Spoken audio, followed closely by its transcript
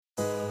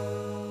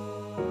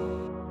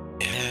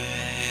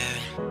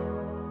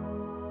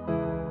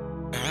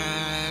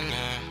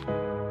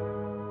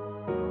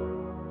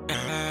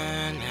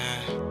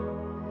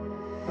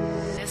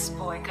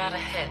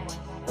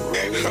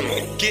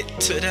I'ma get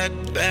to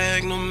that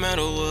bag no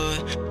matter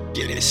what.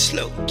 Get it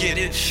slow, get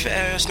it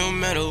fast, no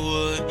matter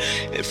what.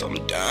 If I'm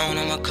down,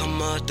 I'ma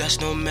come up,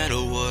 that's no matter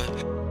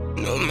what.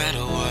 No matter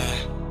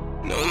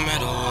what, no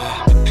matter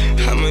what.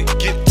 I'ma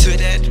get to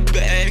that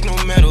bag no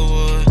matter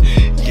what.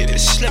 Get it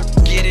slow,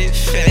 get it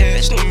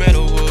fast, no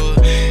matter what.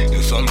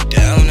 If I'm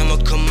down, I'ma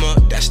come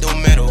up, that's no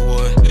matter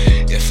what.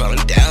 If I'm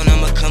down,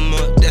 I'ma come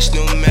up, that's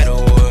no matter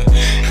what.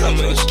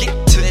 I'ma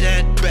get to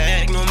that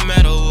bag no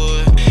matter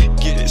what.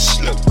 Get it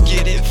slow,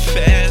 get it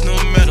fast, no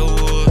matter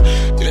what.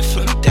 If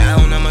I'm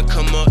down, I'ma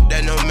come up,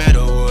 that no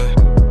matter what.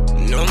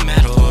 No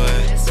matter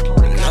what,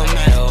 no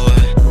matter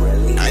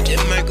what. I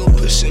just might go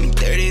put some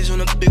 30s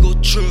on a big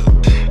old truck.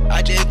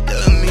 I just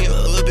love me a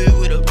little bit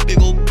with a big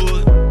old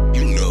butt.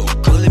 You know,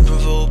 call it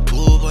provoke,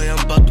 bull, boy, I'm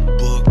about to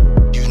book.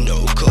 You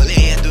know, call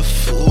it at the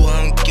fool,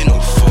 I don't get no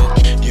fuck.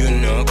 You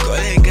know, call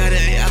it got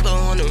a apple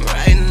on him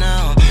right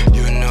now.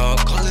 You know,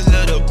 call it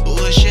little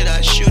bullshit,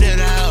 I shoot it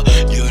out.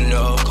 You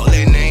know, call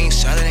it name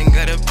solid, ain't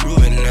gotta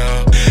prove it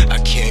now. I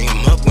came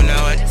up when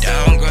I was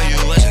down, girl,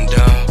 you wasn't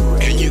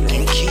down. And you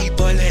can keep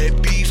all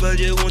that beef, I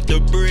just want the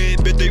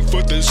bread. Bet they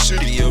fuck the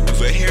city up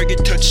if a hair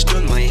get touched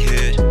on my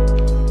head.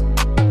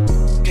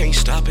 Can't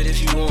stop it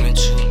if you wanted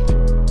to.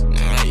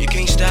 Nah, you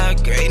can't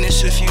stop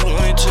greatness if you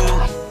wanted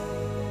to.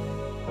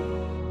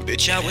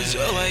 Bitch, I was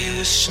up while you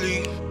was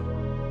asleep.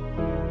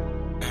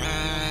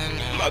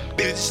 My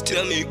bitch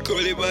tell me,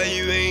 Curly, why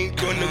you ain't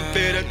gonna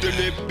bed after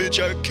that bitch?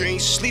 I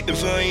can't sleep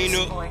if I ain't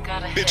up.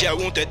 Bitch, I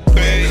want that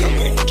bag.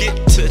 I'ma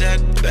get to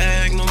that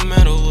bag